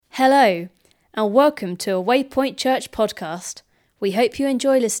Hello, and welcome to a Waypoint Church podcast. We hope you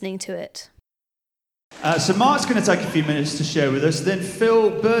enjoy listening to it. So Mark's going to take a few minutes to share with us, then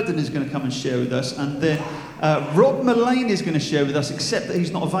Phil Burden is going to come and share with us, and then Rob Mullane is going to share with us, except that he's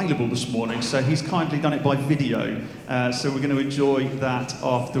not available this morning, so he's kindly done it by video. So we're going to enjoy that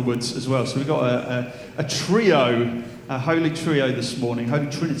afterwards as well. So we've got a trio, a holy trio this morning, Holy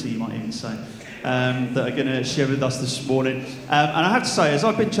Trinity you might even say, that are going to share with us this morning. And I have to say, as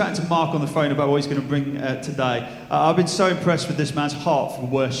I've been chatting to Mark on the phone about what he's going to bring today, I've been so impressed with this man's heart for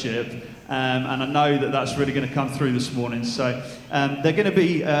worship. And I know that that's really going to come through this morning. So they're going to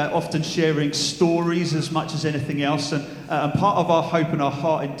be often sharing stories as much as anything else. And part of our hope and our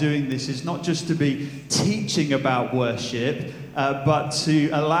heart in doing this is not just to be teaching about worship, but to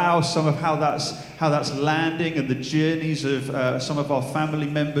allow some of how that's landing and the journeys of some of our family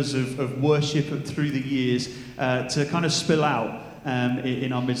members of worship through the years to kind of spill out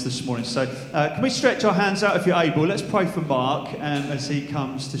in our midst this morning. So can we stretch our hands out if you're able? Let's pray for Mark as he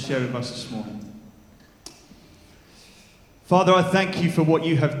comes to share with us this morning. Father, I thank you for what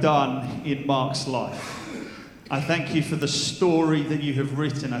you have done in Mark's life. I thank you for the story that you have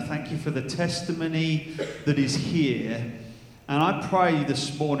written. I thank you for the testimony that is here. And I pray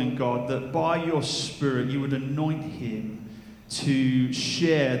this morning, God, that by your Spirit you would anoint him to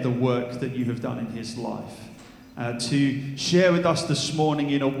share the work that you have done in his life. To share with us this morning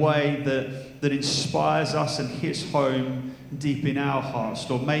in a way that inspires us and hits home deep in our hearts.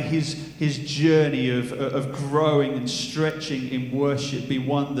 Lord, may his journey of growing and stretching in worship be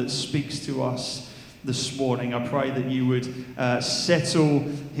one that speaks to us this morning. I pray that you would settle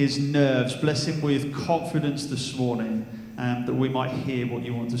his nerves, bless him with confidence this morning, and that we might hear what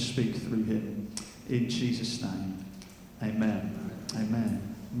you want to speak through him. In Jesus' name, amen.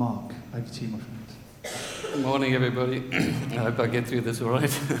 Amen. Mark, over to you, my friend. Good morning, everybody. I hope I get through this all right.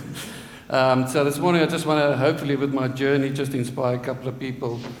 So this morning I just want to, hopefully with my journey, just inspire a couple of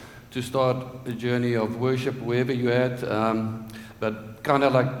people to start a journey of worship wherever you're at. But kind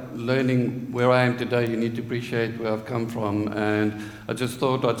of like learning where I am today, you need to appreciate where I've come from. And I just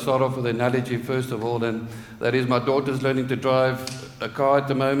thought I'd start off with an analogy first of all, and that is my daughter's learning to drive a car at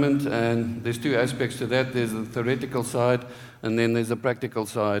the moment, and there's two aspects to that. There's the theoretical side, and then there's a practical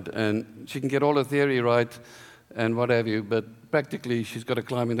side. And she can get all the theory right and what have you, but practically she's got to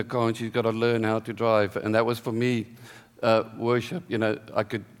climb in the car and she's got to learn how to drive. And that was for me worship. You know, I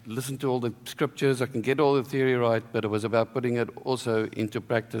could listen to all the scriptures, I can get all the theory right, but it was about putting it also into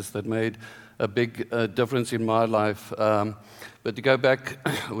practice that made a big difference in my life. But to go back,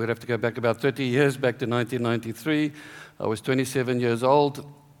 we'd have to go back about 30 years, back to 1993. I was 27 years old.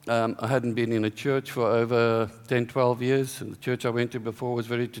 I hadn't been in a church for over 10, 12 years. The church I went to before was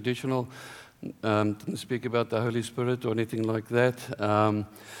very traditional. Didn't speak about the Holy Spirit or anything like that.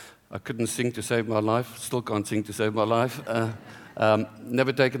 I couldn't sing to save my life. Still can't sing to save my life.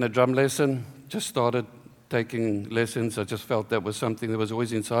 Never taken a drum lesson. Just started taking lessons. I just felt that was something that was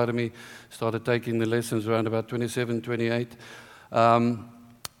always inside of me. Started taking the lessons around about 27, 28.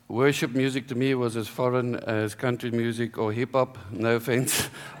 Worship music to me was as foreign as country music or hip-hop, no offense,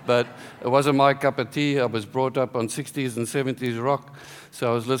 but it wasn't my cup of tea. I was brought up on 60s and 70s rock,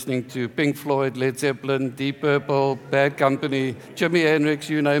 so I was listening to Pink Floyd, Led Zeppelin, Deep Purple, Bad Company, Jimi Hendrix,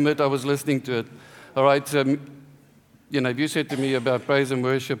 you name it, I was listening to it. All right, so, you know, if you said to me about praise and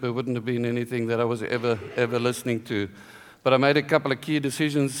worship, it wouldn't have been anything that I was ever listening to. But I made a couple of key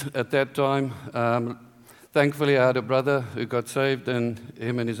decisions at that time. Thankfully, I had a brother who got saved, and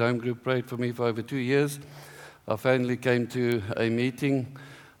him and his home group prayed for me for over 2 years. I finally came to a meeting,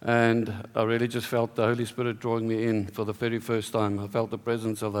 and I really just felt the Holy Spirit drawing me in for the very first time. I felt the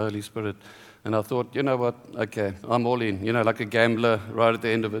presence of the Holy Spirit, and I thought, you know what, okay, I'm all in. You know, like a gambler right at the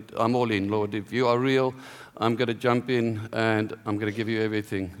end of it, I'm all in, Lord. If you are real, I'm going to jump in, and I'm going to give you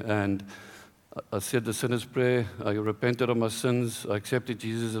everything. And I said the sinner's prayer. I repented of my sins. I accepted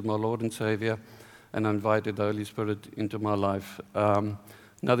Jesus as my Lord and Savior, and I invited the Holy Spirit into my life.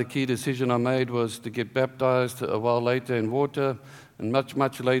 Another key decision I made was to get baptized a while later in water, and much,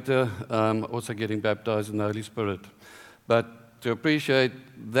 much later, also getting baptized in the Holy Spirit. But to appreciate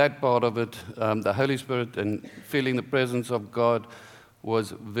that part of it, the Holy Spirit and feeling the presence of God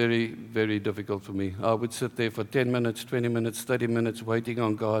was very, very difficult for me. I would sit there for 10 minutes, 20 minutes, 30 minutes waiting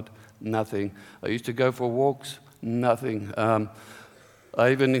on God, nothing. I used to go for walks, nothing.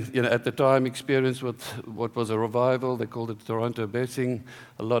 I even, at the time, experienced what was a revival. They called it Toronto Blessing.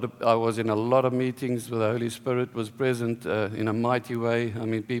 I was in a lot of meetings where the Holy Spirit was present in a mighty way. I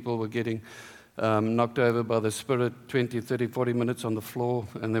mean, people were getting knocked over by the Spirit 20, 30, 40 minutes on the floor,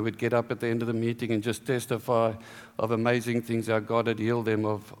 and they would get up at the end of the meeting and just testify of amazing things, how God had healed them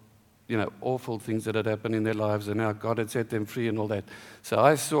of awful things that had happened in their lives and how God had set them free and all that. So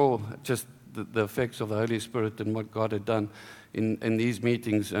I saw just the effects of the Holy Spirit and what God had done in these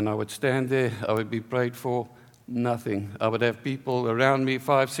meetings. And I would stand there, I would be prayed for, nothing. I would have people around me,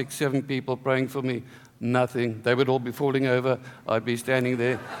 5, 6, 7 people praying for me, nothing. They would all be falling over. I'd be standing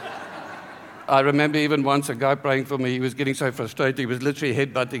there. I remember even once a guy praying for me, he was getting so frustrated, he was literally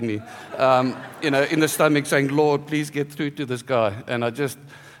headbutting me, in the stomach saying, Lord, please get through to this guy. And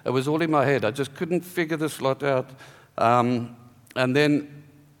it was all in my head. I just couldn't figure this lot out. And then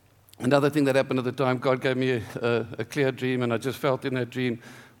another thing that happened at the time, God gave me a clear dream, and I just felt in that dream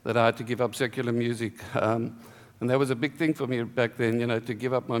that I had to give up secular music. And that was a big thing for me back then, to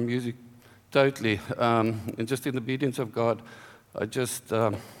give up my music totally. And just in obedience of God, I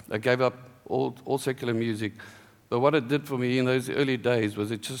gave up all secular music. But what it did for me in those early days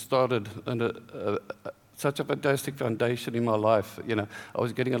was it just started under such a fantastic foundation in my life. I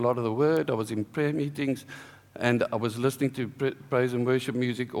was getting a lot of the word, I was in prayer meetings, and I was listening to praise and worship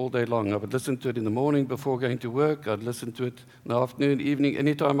music all day long. I would listen to it in the morning before going to work, I'd listen to it in the afternoon, evening,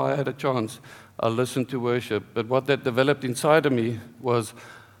 anytime I had a chance, I'd listen to worship. But what that developed inside of me was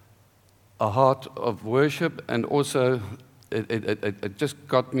a heart of worship, and also it just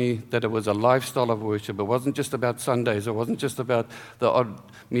got me that it was a lifestyle of worship. It wasn't just about Sundays. It wasn't just about the odd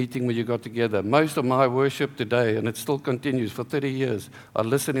meeting where you got together. Most of my worship today, and it still continues for 30 years, I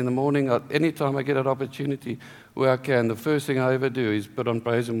listen in the morning. Anytime I get an opportunity where I can, the first thing I ever do is put on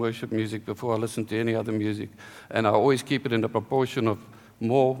praise and worship music before I listen to any other music. And I always keep it in a proportion of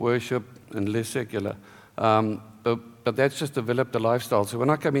more worship and less secular. But that's just developed a lifestyle. So when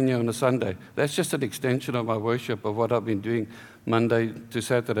I come in here on a Sunday, that's just an extension of my worship, of what I've been doing Monday to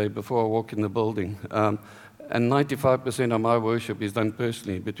Saturday before I walk in the building. And 95% of my worship is done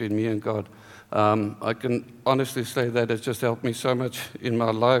personally between me and God. I can honestly say that it's just helped me so much in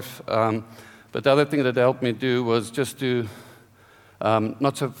my life. But the other thing that helped me do was just to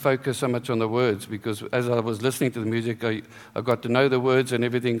not to focus so much on the words, because as I was listening to the music, I got to know the words and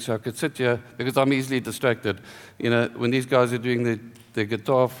everything, so I could sit here, because I'm easily distracted. When these guys are doing the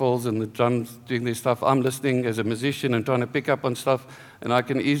guitar fills and the drums doing their stuff, I'm listening as a musician and trying to pick up on stuff, and I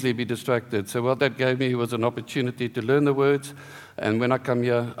can easily be distracted. So what that gave me was an opportunity to learn the words, and when I come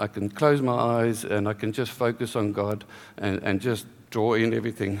here, I can close my eyes and I can just focus on God and just draw in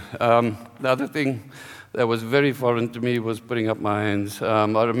everything. The other thing that was very foreign to me was putting up my hands.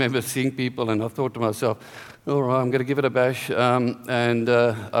 I remember seeing people, and I thought to myself, all right, I'm going to give it a bash.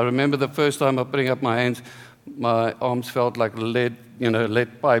 I remember the first time I putting up my hands, my arms felt like lead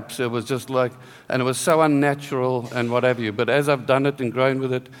pipes. It was just like, and it was so unnatural and what have you. But as I've done it and grown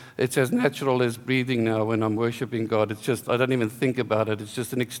with it, it's as natural as breathing now when I'm worshiping God. It's just, I don't even think about it. It's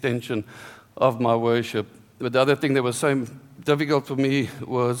just an extension of my worship. But the other thing that was so difficult for me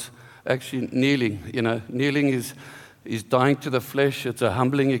was actually kneeling. Kneeling is dying to the flesh. It's a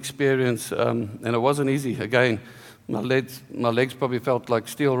humbling experience, and it wasn't easy. Again, my legs probably felt like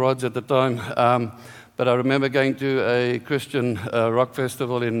steel rods at the time. But I remember going to a Christian rock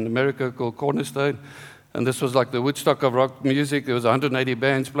festival in America called Cornerstone, and this was like the Woodstock of rock music. There was 180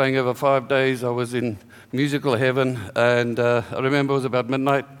 bands playing over 5 days. I was in musical heaven, and I remember it was about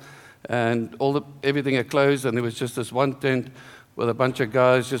midnight, and everything had closed, and there was just this one tent with a bunch of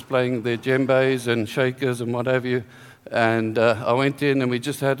guys just playing their djembes and shakers and what have you. And I went in, and we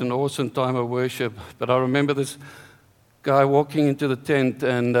just had an awesome time of worship. But I remember this guy walking into the tent,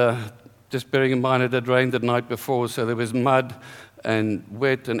 and just bearing in mind it had rained the night before, so there was mud and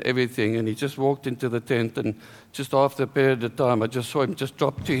wet and everything. And he just walked into the tent, and just after a period of time, I just saw him just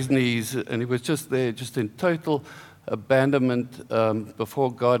drop to his knees, and he was just there, just in total abandonment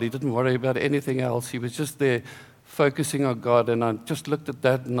before God. He didn't worry about anything else. He was just there, focusing on God. And I just looked at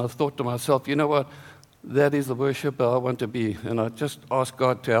that, and I thought to myself, you know what? That is the worshiper I want to be. And I just asked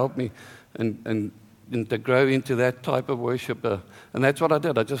God to help me and to grow into that type of worshiper. And that's what I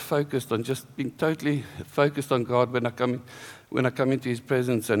did. I just focused on just being totally focused on God when I come into His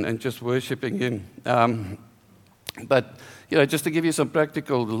presence and just worshiping Him. But just to give you some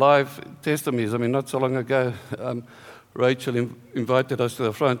practical live testimonies. I mean, not so long ago, Rachel invited us to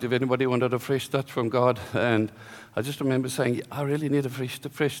the front if anybody wanted a fresh touch from God. And I just remember saying, I really need a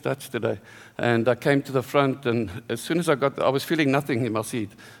fresh touch today. And I came to the front, and as soon as I was feeling nothing in my seat.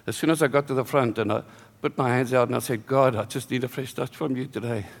 As soon as I got to the front, and I put my hands out and I said, God, I just need a fresh touch from you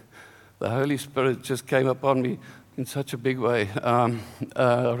today. The Holy Spirit just came upon me in such a big way.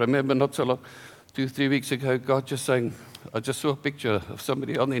 I remember not so long, 2-3 weeks ago, God just saying, I just saw a picture of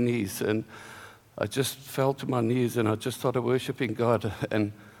somebody on their knees, and I just fell to my knees, and I just started worshiping God,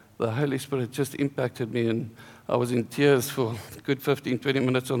 and the Holy Spirit just impacted me, and I was in tears for a good 15, 20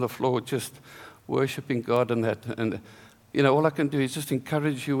 minutes on the floor, just worshiping God and that. And, all I can do is just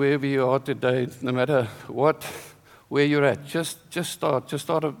encourage you wherever you are today, no matter where you're at. Just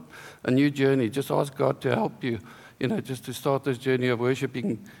start a new journey. Just ask God to help you, just to start this journey of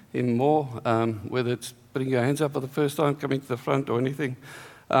worshiping Him more, whether it's putting your hands up for the first time, coming to the front or anything.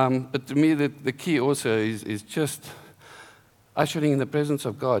 But to me, the key also is just ushering in the presence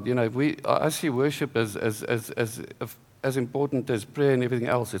of God. I see worship as important as prayer and everything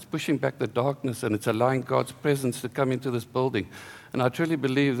else. It's pushing back the darkness, and it's allowing God's presence to come into this building. And I truly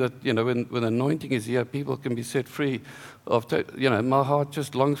believe that, when anointing is here, people can be set free. My heart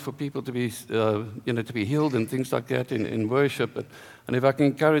just longs for people to be, to be healed and things like that in worship. And if I can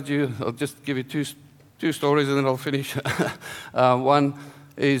encourage you, I'll just give you two stories and then I'll finish. One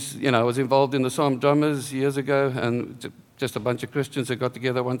is, I was involved in the Psalm Drummers years ago, and just a bunch of Christians that got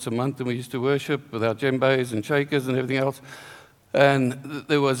together once a month, and we used to worship with our djembes and shakers and everything else. And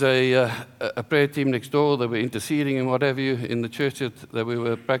there was a prayer team next door that were interceding and what have you in the church that we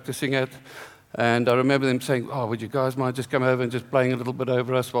were practicing at. And I remember them saying, "Oh, would you guys mind just come over and just playing a little bit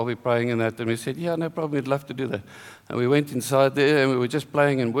over us while we're praying and that?" And we said, "Yeah, no problem, we'd love to do that." And we went inside there and we were just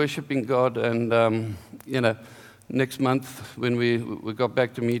playing and worshiping God. And, next month when we got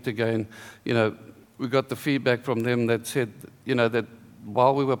back to meet again, we got the feedback from them that said, that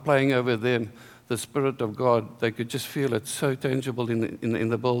while we were playing over them, the Spirit of God, they could just feel it so tangible in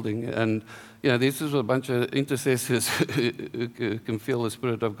the building. And, this is a bunch of intercessors who can feel the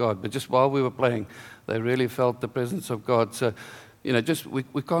Spirit of God. But just while we were playing, they really felt the presence of God. So,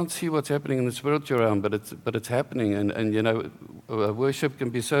 we can't see what's happening in the spiritual realm, but it's happening. And worship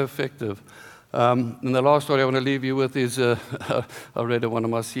can be so effective. And the last story I want to leave you with is, I read one of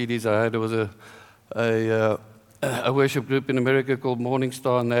my CDs I had. It was a worship group in America called Morning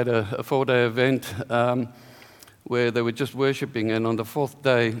Star, and they had a 4-day event where they were just worshiping. And on the 4th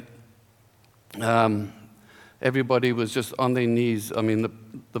day, everybody was just on their knees. I mean,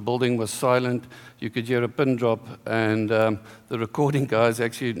 the building was silent. You could hear a pin drop, and the recording guys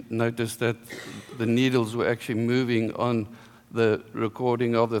actually noticed that the needles were actually moving on the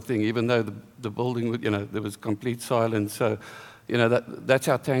recording of the thing, even though the building, there was complete silence. So, that's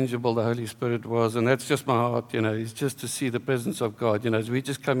how tangible the Holy Spirit was, and that's just my heart, is just to see the presence of God. As we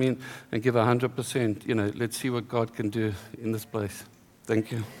just come in and give 100%, let's see what God can do in this place.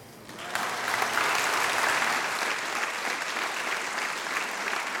 Thank you.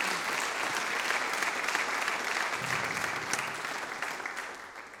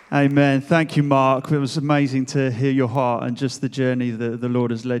 Amen. Thank you, Mark. It was amazing to hear your heart and just the journey that the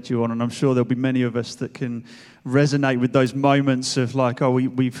Lord has led you on. And I'm sure there'll be many of us that can resonate with those moments of like,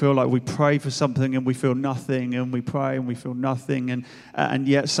 we feel like we pray for something and we feel nothing, and we pray and we feel nothing, and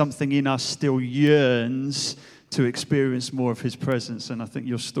yet something in us still yearns to experience more of His presence. And I think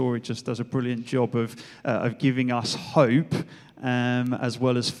your story just does a brilliant job of giving us hope as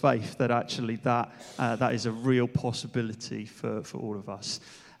well as faith that actually that is a real possibility for all of us.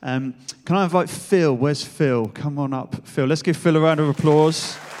 Can I invite Phil? Where's Phil? Come on up, Phil. Let's give Phil a round of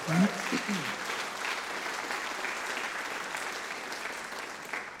applause.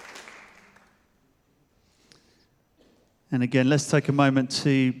 And again, let's take a moment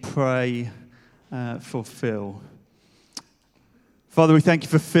to pray for Phil. Father, we thank you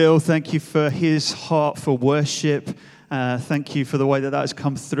for Phil. Thank you for his heart for worship. Thank you for the way that has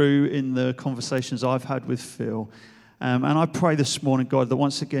come through in the conversations I've had with Phil. And I pray this morning, God, that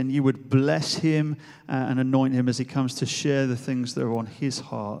once again you would bless him and anoint him as he comes to share the things that are on his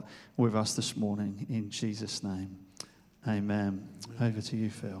heart with us this morning. In Jesus' name, amen. Over to you,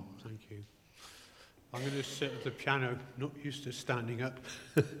 Phil. Thank you. I'm going to sit at the piano, not used to standing up.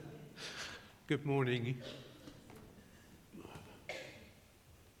 Good morning.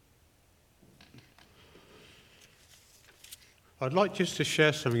 I'd like just to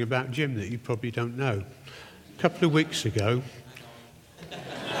share something about Jim that you probably don't know. A couple of weeks ago,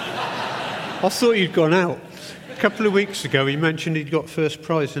 I thought you'd gone out. A couple of weeks ago, he mentioned he'd got first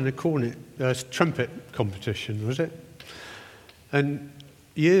prize in a trumpet competition, was it? And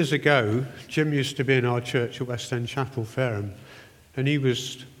years ago, Jim used to be in our church at West End Chapel, Fareham, and he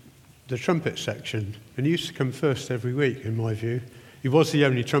was the trumpet section, and he used to come first every week, in my view. He was the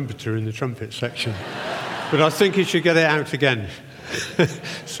only trumpeter in the trumpet section. But I think he should get it out again.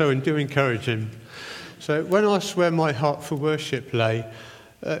 So I do encourage him. So when I asked where my heart for worship lay,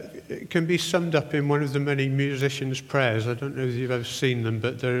 it can be summed up in one of the many musicians' prayers. I don't know if you've ever seen them,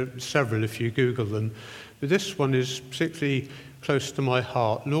 but there are several if you Google them. But this one is particularly close to my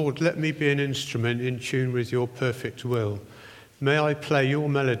heart. Lord, let me be an instrument in tune with your perfect will. May I play your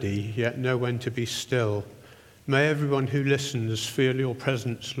melody, yet know when to be still. May everyone who listens feel your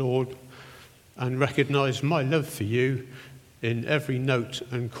presence, Lord, and recognize my love for you in every note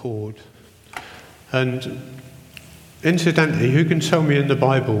and chord. And incidentally, who can tell me in the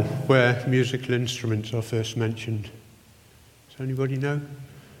Bible where musical instruments are first mentioned? Does anybody know?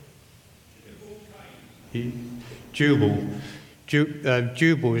 Jubal.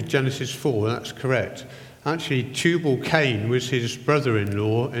 Jubal is Genesis 4, that's correct. Actually, Tubal-Cain was his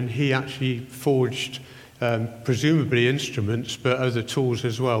brother-in-law, and he actually forged presumably instruments, but other tools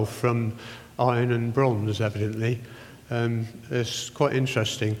as well, from iron and bronze, evidently. It's quite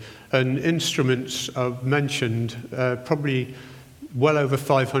interesting. And instruments are mentioned probably well over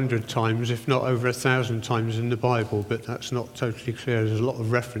 500 times, if not over 1,000 times in the Bible, but that's not totally clear. There's a lot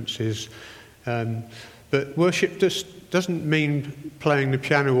of references. But worship doesn't mean playing the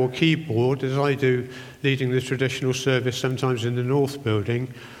piano or keyboard, as I do, leading the traditional service sometimes in the North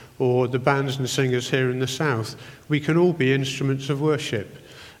Building, or the bands and singers here in the South. We can all be instruments of worship.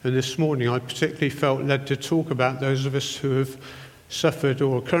 And this morning I particularly felt led to talk about those of us who have suffered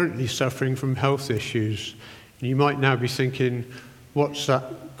or are currently suffering from health issues. And you might now be thinking, what's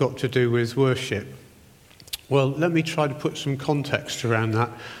that got to do with worship? Well, let me try to put some context around that.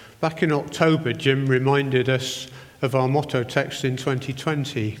 Back in October, Jim reminded us of our motto text in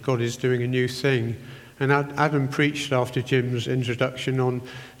 2020, God is doing a new thing. And Adam preached after Jim's introduction on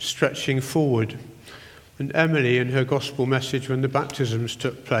stretching forward. And Emily, in her gospel message when the baptisms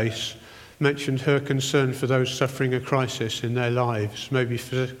took place, mentioned her concern for those suffering a crisis in their lives, maybe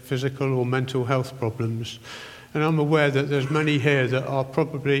physical or mental health problems. And I'm aware that there's many here that are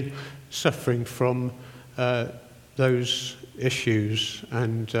probably suffering from those issues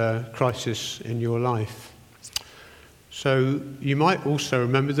and crisis in your life. So you might also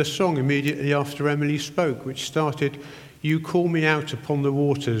remember the song immediately after Emily spoke, which started, "You call me out upon the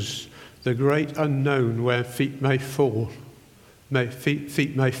waters, the great unknown where feet may fall,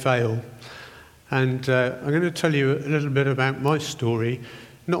 feet may fail." And I'm going to tell you a little bit about my story,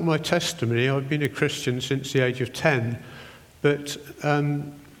 not my testimony. I've been a Christian since the age of 10, but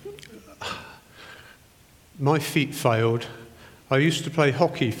my feet failed. I used to play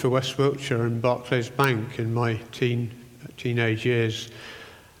hockey for West Wiltshire and Barclays Bank in my teenage years,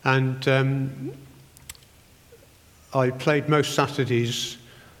 and I played most Saturdays.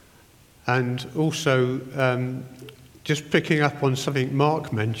 And also, just picking up on something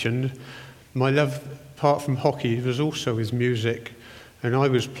Mark mentioned, my love, apart from hockey, was also with music. And I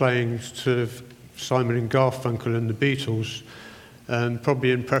was playing sort of Simon and Garfunkel and the Beatles,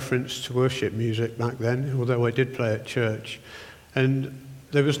 probably in preference to worship music back then, although I did play at church. And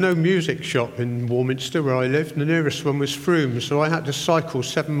there was no music shop in Warminster where I lived. The nearest one was Frome, so I had to cycle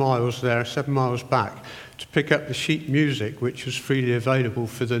 7 miles there, 7 miles back, to pick up the sheet music, which was freely available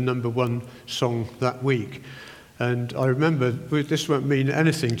for the number one song that week. And I remember, this won't mean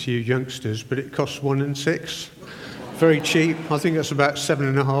anything to you youngsters, but it cost 1 and 6. Very cheap. I think that's about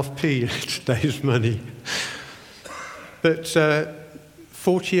 7.5p in today's money. But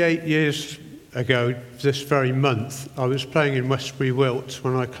 48 years ago, this very month, I was playing in Westbury Wilt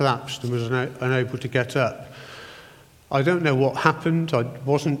when I collapsed and was unable to get up. I don't know what happened. I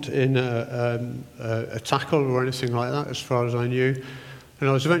wasn't in a tackle or anything like that, as far as I knew. And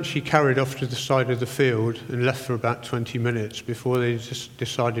I was eventually carried off to the side of the field and left for about 20 minutes before they just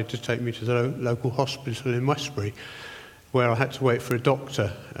decided to take me to the local hospital in Westbury, where I had to wait for a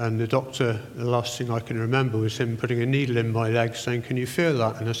doctor. And the doctor, the last thing I can remember was him putting a needle in my leg saying, "Can you feel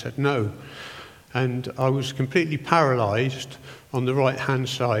that?" And I said, "No." And I was completely paralysed on the right-hand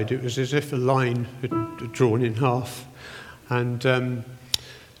side. It was as if a line had drawn in half. And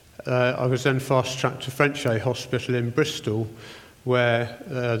I was then fast-tracked to Frenchay Hospital in Bristol, where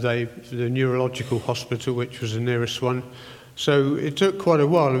the neurological hospital, which was the nearest one. So it took quite a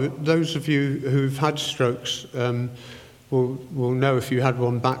while. Those of you who've had strokes will know, if you had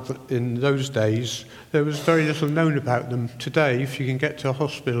one back in those days, there was very little known about them. Today, if you can get to a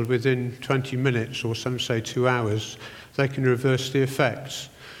hospital within 20 minutes, or some say 2 hours, they can reverse the effects.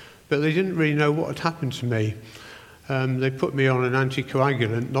 But they didn't really know what had happened to me. They put me on an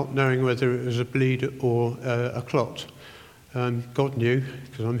anticoagulant, not knowing whether it was a bleed or a clot. God knew,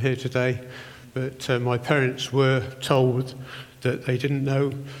 because I'm here today. But my parents were told that they didn't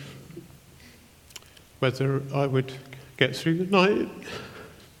know whether I would get through the night.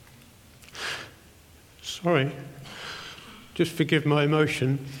 Sorry, just forgive my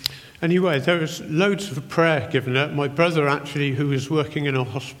emotion. Anyway, there was loads of prayer given out. My brother, actually, who was working in a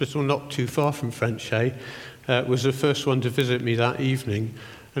hospital not too far from Frenchay, was the first one to visit me that evening.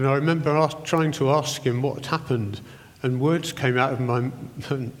 And I remember trying to ask him what had happened. and words came out of my,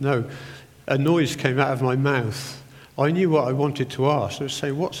 no, a noise came out of my mouth. I knew what I wanted to ask. I was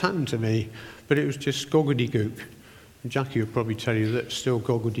saying, what's happened to me? But it was just gobbledygook. And Jackie will probably tell you that still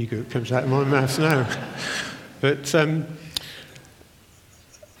gobbledygook comes out of my mouth now. But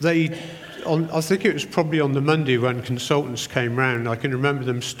I think it was probably on the Monday when consultants came round. I can remember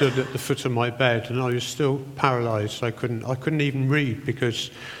them stood at the foot of my bed, and I was still paralysed. I couldn't even read,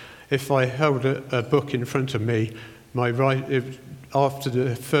 because if I held a book in front of me, after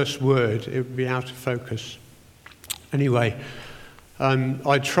the first word, it would be out of focus. Anyway,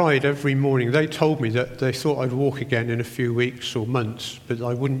 I tried every morning. They told me that they thought I'd walk again in a few weeks or months, but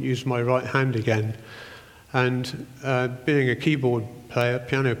I wouldn't use my right hand again. And being a keyboard player,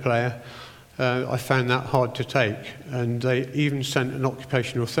 piano player, I found that hard to take. And they even sent an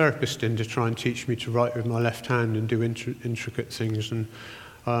occupational therapist in to try and teach me to write with my left hand and do intricate things. And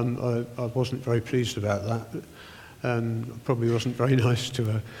I wasn't very pleased about that. Probably wasn't very nice to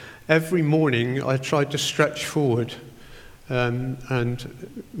her. Every morning I tried to stretch forward,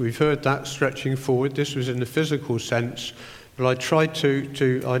 and we've heard that, stretching forward. This was in the physical sense, but I tried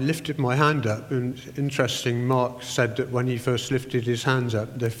I lifted my hand up, and interesting, Mark said that when he first lifted his hands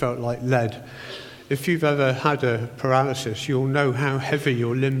up, they felt like lead. If you've ever had a paralysis, you'll know how heavy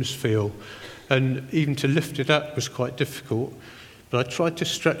your limbs feel, and even to lift it up was quite difficult. But I tried to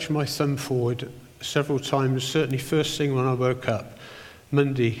stretch my thumb forward several times, certainly first thing when I woke up.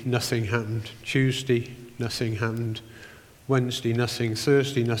 Monday, nothing happened. Tuesday, nothing happened. Wednesday, nothing.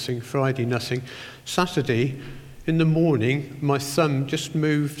 Thursday, nothing. Friday, nothing. Saturday, in the morning, my thumb just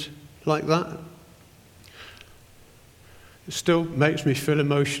moved like that. It still makes me feel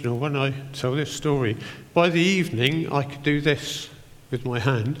emotional when I tell this story. By the evening, I could do this with my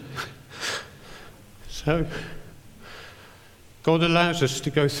hand. So God allows us to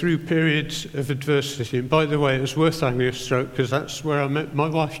go through periods of adversity. And by the way, it was worth having a stroke, because that's where I met my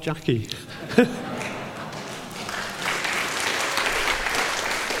wife, Jackie.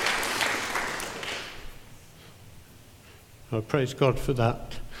 I praise God for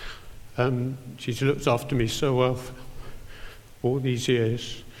that. She's looked after me so well for all these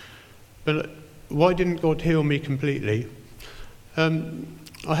years. But why didn't God heal me completely?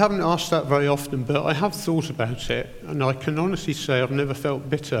 I haven't asked that very often, but I have thought about it, and I can honestly say I've never felt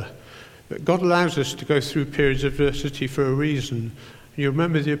bitter. But God allows us to go through periods of adversity for a reason. You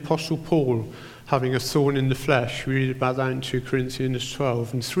remember the Apostle Paul having a thorn in the flesh. We read about that in 2 Corinthians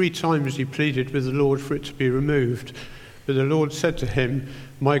 12. And 3 times he pleaded with the Lord for it to be removed. But the Lord said to him,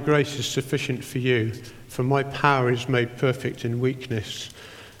 "My grace is sufficient for you, for my power is made perfect in weakness."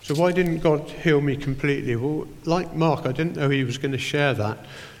 So why didn't God heal me completely? Well, like Mark, I didn't know he was going to share that.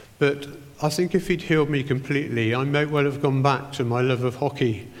 But I think if he'd healed me completely, I may well have gone back to my love of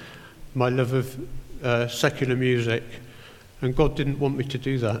hockey, my love of secular music. And God didn't want me to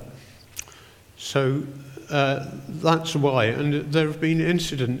do that. So that's why. And there have been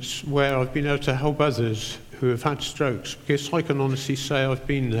incidents where I've been able to help others who have had strokes, because I can honestly say I've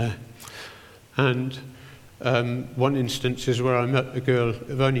been there. And one instance is where I met a girl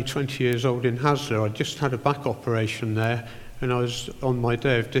of only 20 years old in Hasler. I just had a back operation there, and I was on my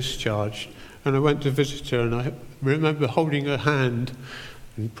day of discharge. And I went to visit her, and I remember holding her hand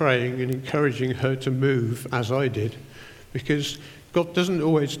and praying and encouraging her to move as I did. Because God doesn't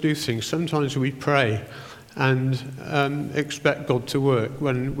always do things. Sometimes we pray and expect God to work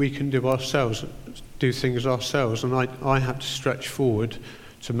when we can do things ourselves. And I had to stretch forward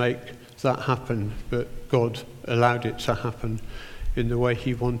to make that happen, but God allowed it to happen in the way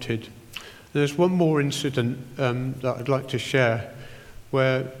he wanted. There's one more incident that I'd like to share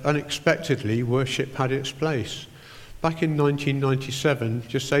where unexpectedly worship had its place. Back in 1997,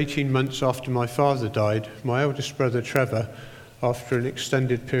 just 18 months after my father died, my eldest brother Trevor, after an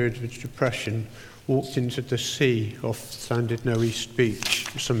extended period of depression, walked into the sea off Llandudno East Beach.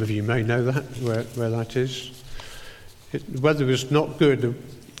 Some of you may know that, where that is. The weather was not good.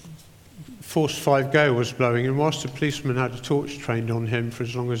 Force 5 gale was blowing, and whilst the policeman had a torch trained on him for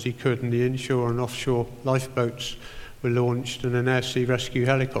as long as he could, and the inshore and offshore lifeboats were launched, and an air sea rescue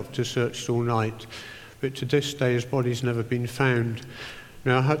helicopter searched all night, but to this day his body's never been found.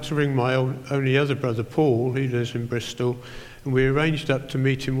 Now I had to ring my only other brother Paul, he lives in Bristol, and we arranged up to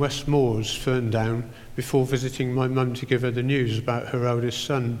meet in West Moors, Ferndown, before visiting my mum to give her the news about her eldest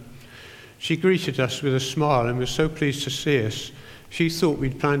son. She greeted us with a smile and was so pleased to see us. She thought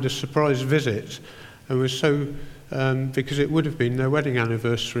we'd planned a surprise visit, and was so, because it would have been their wedding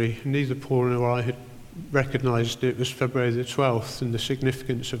anniversary. Neither Paul nor I had recognised it was February the 12th and the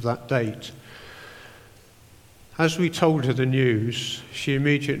significance of that date. As we told her the news, she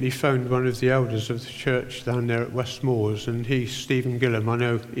immediately phoned one of the elders of the church down there at West Moors, and Stephen Gillam, I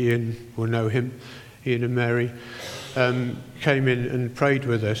know Ian will know him, Ian and Mary, came in and prayed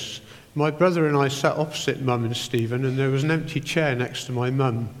with us. My brother and I sat opposite Mum and Stephen, and there was an empty chair next to my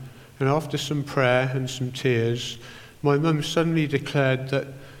mum. And after some prayer and some tears, my mum suddenly declared that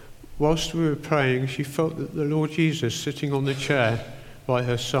whilst we were praying, she felt that the Lord Jesus sitting on the chair by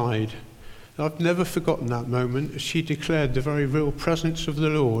her side. I've never forgotten that moment as she declared the very real presence of the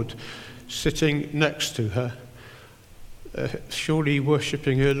Lord sitting next to her, surely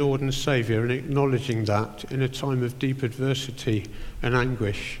worshipping her Lord and Saviour and acknowledging that in a time of deep adversity and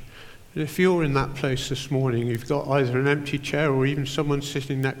anguish. And if you're in that place this morning, you've got either an empty chair or even someone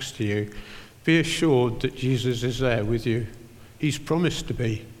sitting next to you, be assured that Jesus is there with you. He's promised to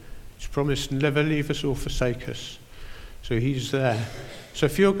be. He's promised to never leave us or forsake us. So he's there. So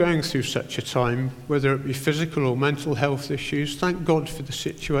if you're going through such a time, whether it be physical or mental health issues, thank God for the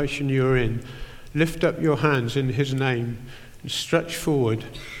situation you're in. Lift up your hands in his name and stretch forward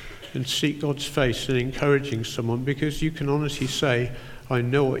and seek God's face in encouraging someone, because you can honestly say, I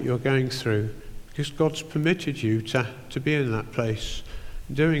know what you're going through, because God's permitted you to be in that place.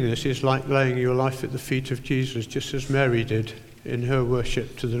 Doing this is like laying your life at the feet of Jesus, just as Mary did in her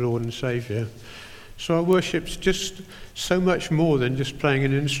worship to the Lord and Saviour. So our worship's just so much more than just playing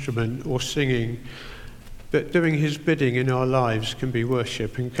an instrument or singing, but doing his bidding in our lives can be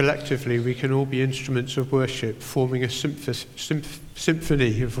worship, and collectively we can all be instruments of worship, forming a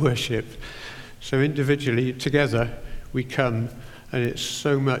symphony of worship. So individually, together, we come, and it's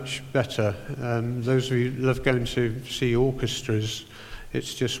so much better. Those of you who love going to see orchestras,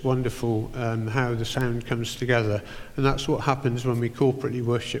 it's just wonderful how the sound comes together. And that's what happens when we corporately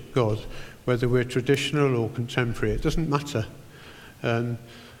worship God, whether we're traditional or contemporary. It doesn't matter. And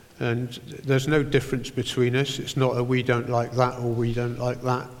there's no difference between us. It's not a we don't like that or we don't like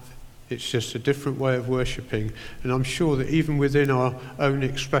that. It's just a different way of worshipping. And I'm sure that even within our own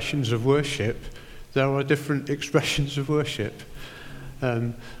expressions of worship, there are different expressions of worship.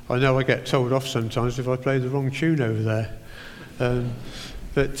 I know I get told off sometimes if I play the wrong tune over there.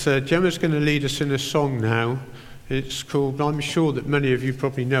 But Gemma's going to lead us in a song now. It's called, I'm sure that many of you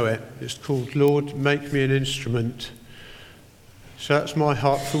probably know it, it's called Lord, Make Me an Instrument. So that's my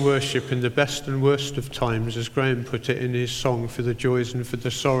heart for worship in the best and worst of times, as Graham put it in his song, for the joys and for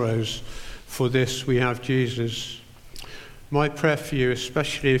the sorrows. For this we have Jesus. My prayer for you,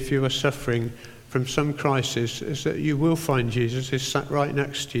 especially if you are suffering from some crisis, is that you will find Jesus. He's sat right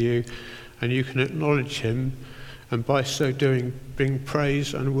next to you, and you can acknowledge him, and by so doing, bring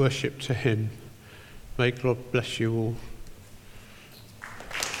praise and worship to him. May God bless you all.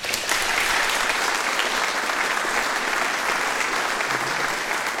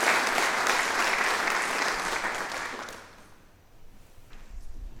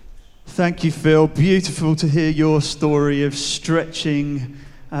 Thank you, Phil. Beautiful to hear your story of stretching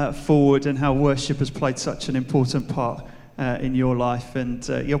forward and how worship has played such an important part in your life. And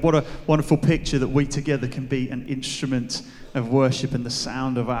what a wonderful picture that we together can be an instrument of worship, and the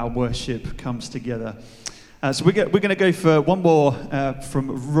sound of our worship comes together. So we're going to go for one more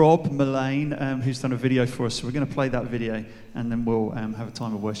from Rob Mullane, who's done a video for us. So we're going to play that video, and then we'll have a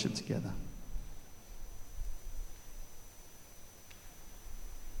time of worship together.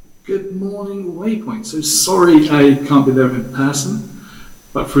 Good morning, Waypoint. So sorry I can't be there in person,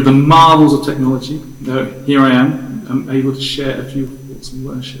 but through the marvels of technology, here I am. I'm able to share a few thoughts on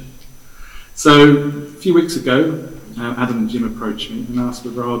worship. So a few weeks ago, Adam and Jim approached me and asked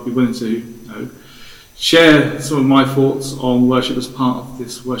whether I would be willing to share some of my thoughts on worship as part of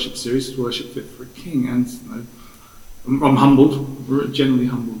this worship series, Worship Fit for a King. And I'm humbled, genuinely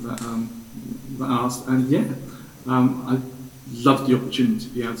humbled that asked. And I love the opportunity to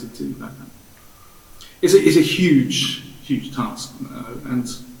be able to do that. It's a huge task, and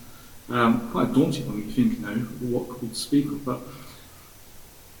quite daunting when you think, what could we speak of? But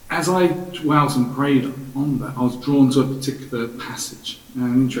as I dwelt and prayed on that, I was drawn to a particular passage,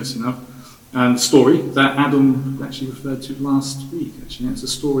 and interesting enough, and the story that Adam actually referred to last week. Actually, it's a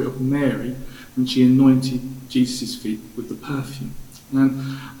story of Mary when she anointed Jesus' feet with the perfume.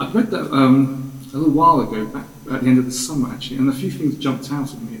 And I read that a little while ago, back at the end of the summer, actually, and a few things jumped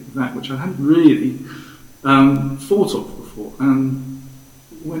out at me at that, which I hadn't really thought of before. And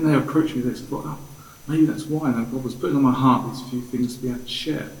when they approached me this, I thought, maybe that's why. And God was putting on my heart these few things to be able to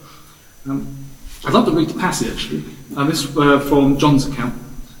share. I'd love to read the passage, actually. This is from John's account.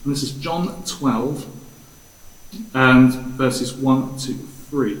 And this is John 12, and verses 1 to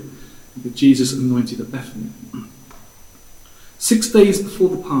 3. That Jesus anointed at Bethany. 6 days before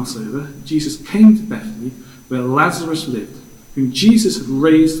the Passover, Jesus came to Bethany, where Lazarus lived, whom Jesus had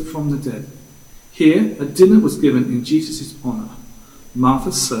raised from the dead. Here, a dinner was given in Jesus' honour.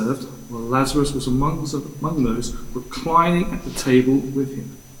 Martha served, while Lazarus was among those reclining at the table with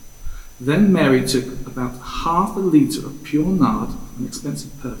him. Then Mary took about half a litre of pure nard, an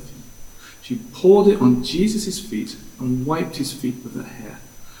expensive perfume. She poured it on Jesus' feet and wiped his feet with her hair,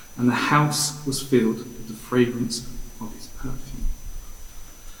 and the house was filled with the fragrance of his perfume.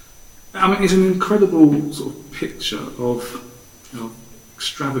 I mean, it's an incredible sort of picture of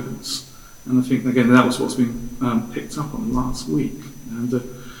extravagance. And I think, again, that was what's been picked up on last week. And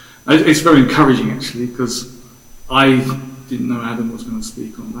it's very encouraging, actually, because I didn't know Adam was going to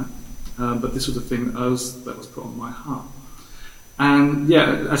speak on that. But this was a thing that was put on my heart. And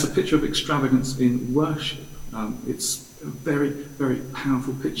yeah, as a picture of extravagance in worship, it's a very, very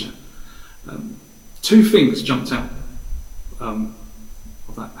powerful picture. Two things jumped out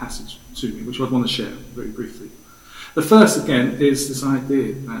of that passage to me, which I'd want to share very briefly. The first, again, is this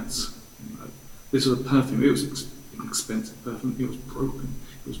idea that this was a perfume. It was an expensive perfume. It was broken.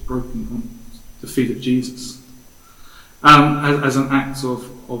 It was broken on the feet of Jesus as an act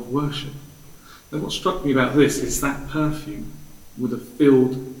of worship. And what struck me about this is that perfume would have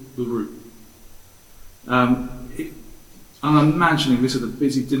filled the room. I'm imagining this is a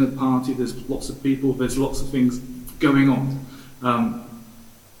busy dinner party. There's lots of people. There's lots of things going on.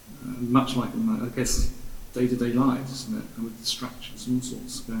 Much like, I guess, day-to-day lives, isn't it? And with distractions and all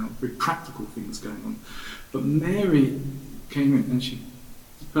sorts going on, very practical things going on. But Mary came in and she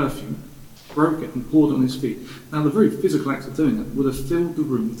perfume, broke it and poured it on his feet. Now, the very physical act of doing it would have filled the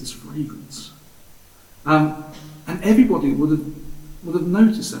room with this fragrance. And everybody would have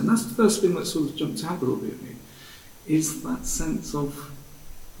noticed that. And that's the first thing that sort of jumped out a little bit at me, is that sense of,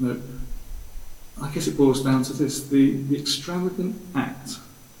 I guess it boils down to this, the extravagant act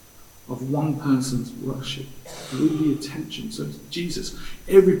of one person's worship drew the attention. So Jesus,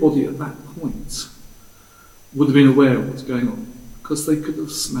 everybody at that point would have been aware of what's going on, because they could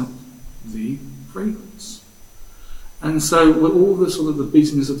have smelt the fragrance. And so with all the sort of the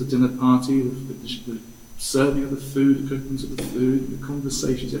busyness of the dinner party, the serving of the food, the cookings of the food, the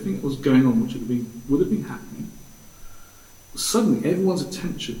conversations, everything that was going on, which would have been happening, suddenly everyone's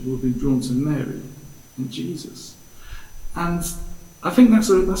attention would have been drawn to Mary and Jesus. And I think that's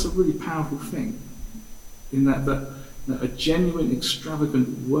a really powerful thing, in that a genuine,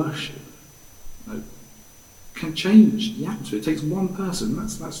 extravagant worship can change the atmosphere. It takes one person.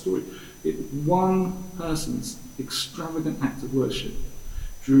 That's that story. One person's extravagant act of worship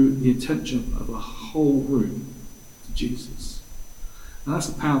drew the attention of a whole room to Jesus, and that's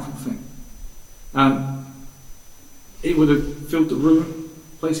a powerful thing. It would have filled the room,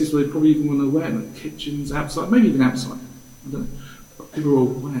 places where they probably even weren't aware, like kitchens, outside, maybe even outside. I don't know. But people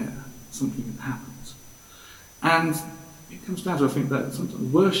were aware something had happened. And it comes down to, I think, that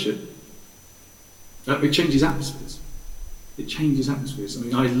sometimes worship, it changes atmospheres. It changes atmospheres. I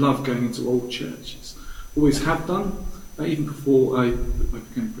mean, I love going into old churches. Always have done, even before I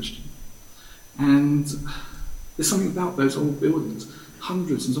became a Christian. And there's something about those old buildings.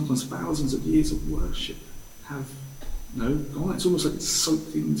 Hundreds and sometimes thousands of years of worship have gone. It's almost like it's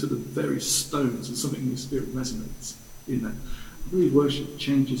soaked into the very stones, and something in your spirit resonates in that. Really, worship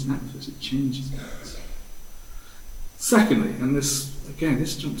changes atmospheres. It changes things. Secondly, and this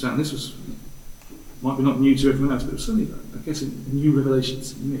jumps out, and this might be not new to everyone else, but it was certainly, I guess, a new revelation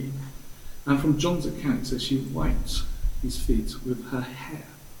to me. And from John's account, it says she wiped his feet with her hair.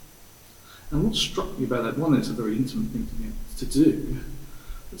 And what struck me about that, one, it's a very intimate thing to do,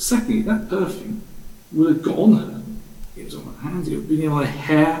 but secondly, that perfume would have got on her. It was on her hands, it would have been on her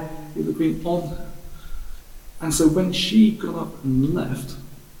hair, it would have been on her. And so when she got up and left,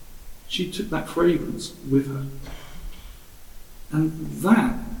 she took that fragrance with her. And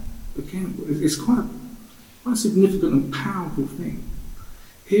that, again, is quite a significant and powerful thing.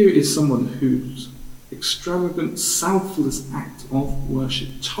 Here is someone whose extravagant, selfless act of worship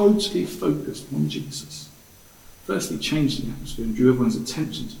totally focused on Jesus. Firstly, changed the atmosphere and drew everyone's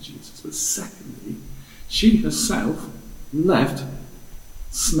attention to Jesus. But secondly, she herself left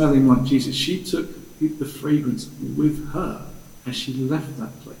smelling like Jesus. She took the fragrance with her as she left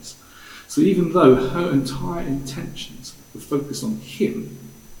that place. So even though her entire intentions were focused on him,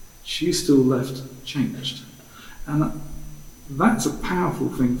 she still left changed. And that's a powerful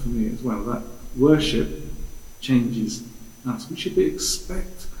thing for me as well, that worship changes us. We should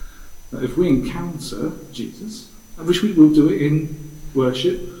expect that if we encounter Jesus, I wish we will do it in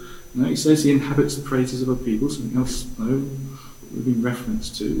worship. He says he inhabits the praises of a people, something else we've been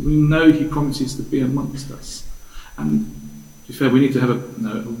referenced to. We know he promises to be amongst us. And be fair, we need to have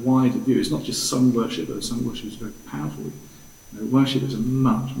a wider view. It's not just sung worship, but sung worship is very powerful. Worship is a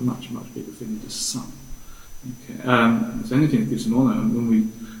much, much, much bigger thing than just sung. Okay. It's anything that gives him honour, and when we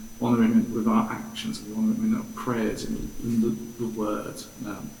honour him with our actions, we honour him in our prayers, in the word.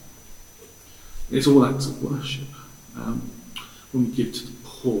 It's all acts of worship. When we give to the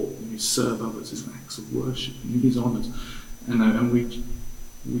poor, when we serve others, it's acts of worship, and he's honoured. And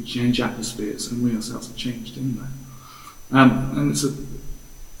we change atmospheres, and we ourselves are changed in that. And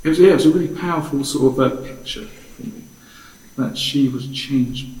it was a really powerful sort of picture for me, that she was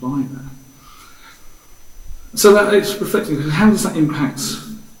changed by that. So that it's reflecting, how does that impact,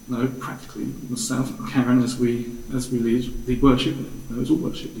 practically, myself and Karen as we lead worship? As all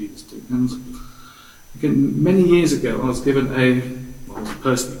worship leaders do. And again, many years ago, I was given I wasn't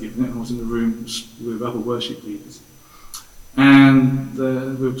personally given it, I was in the room with other worship leaders. And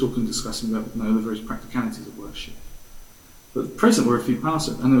we were discussing about the various practicalities of worship. But present were a few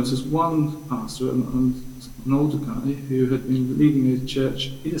pastors, and there was this one pastor, an older guy, who had been leading a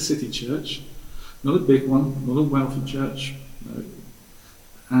church, inner city church, not a big one, not a wealthy church. No.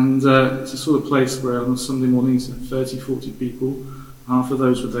 And it's a sort of place where on Sunday mornings, 30, 40 people, half of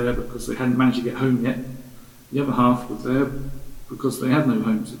those were there because they hadn't managed to get home yet. The other half were there because they had no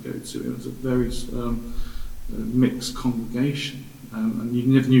homes to go to. It was a very mixed congregation, and you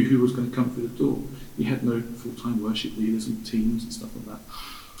never knew who was going to come through the door. You had no full-time worship leaders and teams and stuff like that.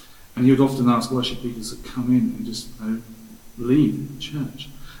 And he would often ask worship leaders to come in and just lead the church.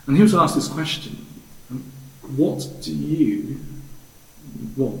 And he was asked this question: what do you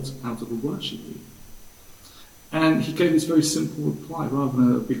want out of a worship leader? And he gave this very simple reply, rather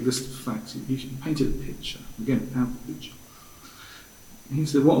than a big list of facts. He painted a picture, again, a powerful picture. And he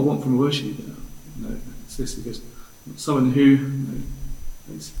said, what I want from a worship leader, it's this. He goes, someone who,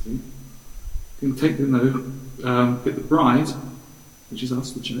 basically, can take get the bride, which is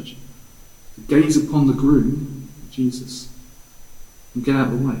us, the church, to gaze upon the groom, Jesus, and get out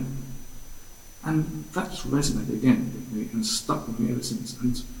of the way. And that just resonated again with me and stuck with me ever since.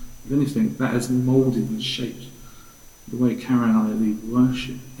 And if anything, that has moulded and shaped the way Karen and I lead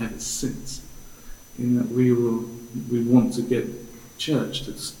worship ever since. In that we want to get church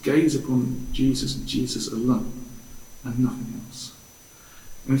to gaze upon Jesus and Jesus alone and nothing else.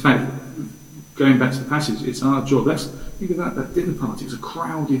 In fact, going back to the passage, it's our job. Think of that dinner party. It was a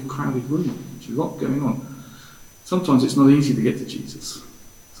crowded room. There's a lot going on. Sometimes it's not easy to get to Jesus.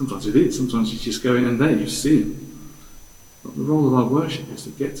 Sometimes it is. Sometimes you just go in and there you see him. But the role of our worship is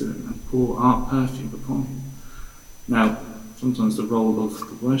to get to him and pour our perfume upon him. Now, sometimes the role of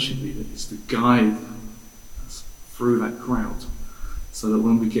the worship leader is to guide us through that crowd, so that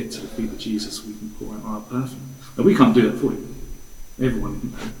when we get to the feet of Jesus, we can pour out our perfume. Now, we can't do that for you.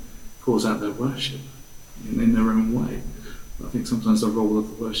 Everyone pours out their worship in their own way. But I think sometimes the role of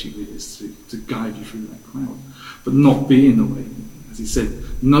the worship leader is to guide you through that crowd, but not be in the way. As he said,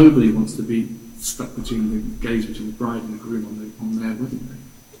 nobody wants to be stuck between the gaze between the bride and the groom on their wedding day.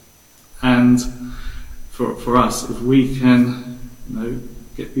 And for us, if we can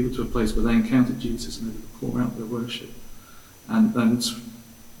get people to a place where they encounter Jesus and they pour out their worship, and then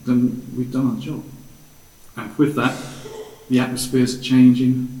we've done our job. And with that, the atmospheres are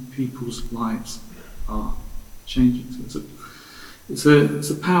changing, people's lives are changing. So it's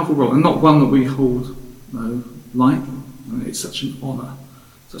a powerful role, and not one that we hold lightly. It's such an honour,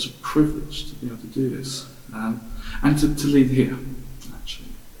 such a privilege to be able to do this, and to lead here, actually.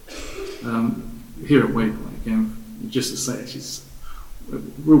 Here at Waypoint, again, just to say, it's a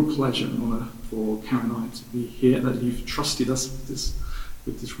real pleasure and honour for Karen and I to be here, that you've trusted us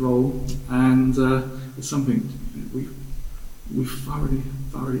with this role, and it's something we thoroughly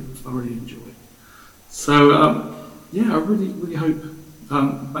enjoy. So, I really hope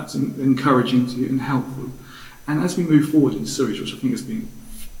that's encouraging to you and helpful. And as we move forward in the series, which I think has been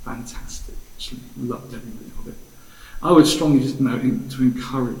fantastic, actually, I loved every minute of it, I would strongly just to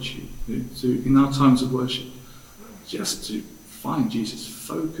encourage you to, in our times of worship, just to find Jesus,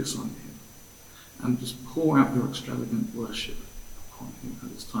 focus on him, and just pour out your extravagant worship upon him at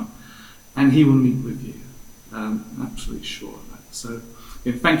this time. And he will meet with you. I'm absolutely sure of that. So,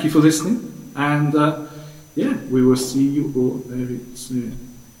 again, thank you for listening, and we will see you all very soon.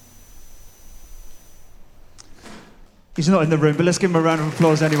 He's not in the room, but let's give him a round of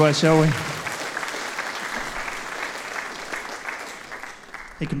applause anyway, shall we?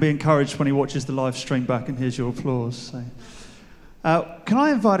 He can be encouraged when he watches the live stream back and hears your applause. So, can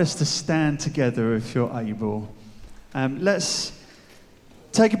I invite us to stand together if you're able? Let's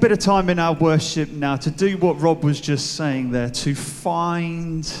take a bit of time in our worship now to do what Rob was just saying there, to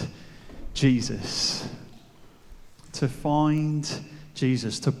find Jesus. to find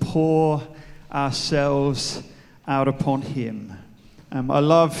Jesus, to pour ourselves out upon him. I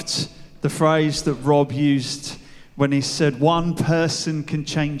loved the phrase that Rob used when he said, one person can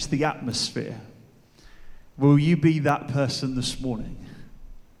change the atmosphere. Will you be that person this morning?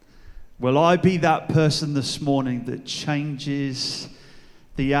 Will I be that person this morning that changes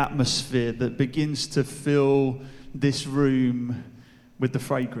the atmosphere, that begins to fill this room with the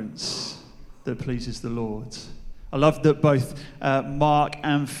fragrance that pleases the Lord? I love that both Mark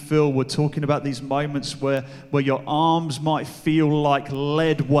and Phil were talking about these moments where your arms might feel like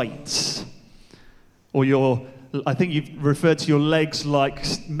lead weights, or I think you've referred to your legs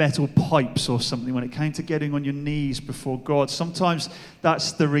like metal pipes or something when it came to getting on your knees before God. Sometimes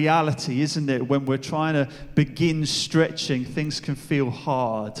that's the reality, isn't it? When we're trying to begin stretching, things can feel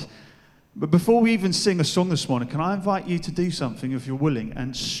hard. But before we even sing a song this morning, can I invite you to do something if you're willing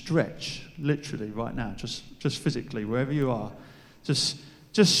and stretch, literally right now, just physically, wherever you are. Just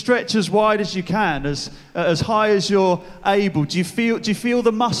stretch as wide as you can, as high as you're able. Do you feel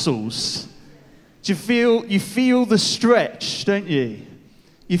the muscles? You feel the stretch, don't you?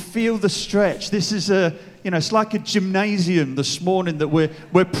 You feel the stretch. This is it's like a gymnasium this morning that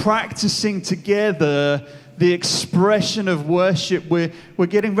we're practicing together the expression of worship. We're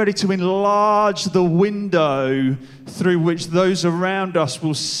getting ready to enlarge the window through which those around us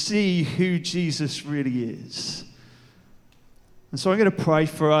will see who Jesus really is. And so I'm going to pray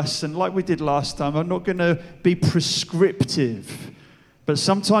for us, and like we did last time, I'm not going to be prescriptive. But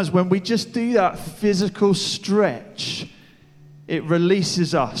sometimes when we just do that physical stretch, it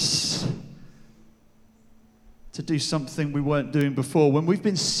releases us to do something we weren't doing before. When we've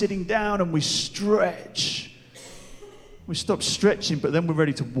been sitting down and we stretch, we stop stretching, but then we're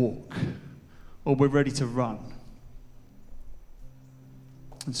ready to walk or we're ready to run.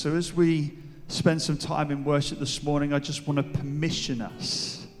 And so as we spend some time in worship this morning, I just want to permission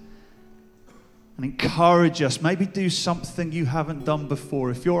us and encourage us. Maybe do something you haven't done before.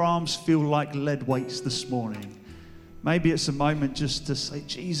 If your arms feel like lead weights this morning, maybe it's a moment just to say,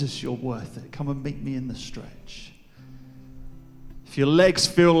 Jesus, you're worth it. Come and meet me in the stretch. If your legs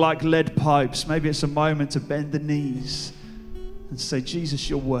feel like lead pipes, maybe it's a moment to bend the knees and say, Jesus,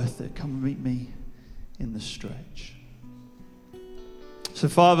 you're worth it. Come and meet me in the stretch. So,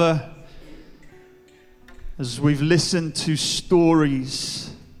 Father, as we've listened to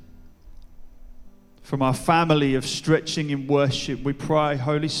stories from our family of stretching in worship, we pray,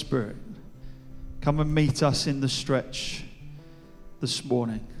 Holy Spirit, come and meet us in the stretch this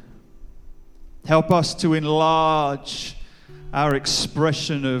morning. Help us to enlarge our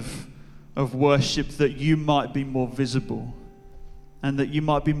expression of worship, that you might be more visible and that you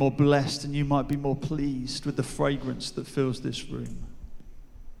might be more blessed and you might be more pleased with the fragrance that fills this room.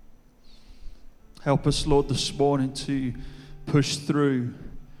 Help us, Lord, this morning to push through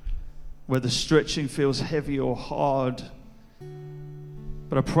where the stretching feels heavy or hard.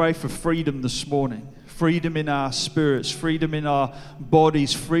 But I pray for freedom this morning. Freedom in our spirits, freedom in our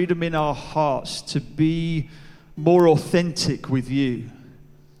bodies, freedom in our hearts to be more authentic with you.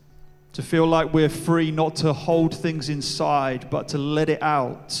 To feel like we're free not to hold things inside, but to let it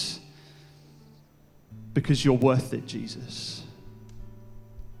out. Because you're worth it, Jesus.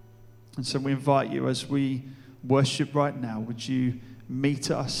 And so we invite you as we worship right now, would you meet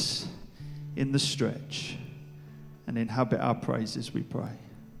us in the stretch and inhabit our praises, we pray.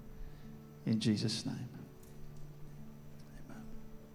 In Jesus' name.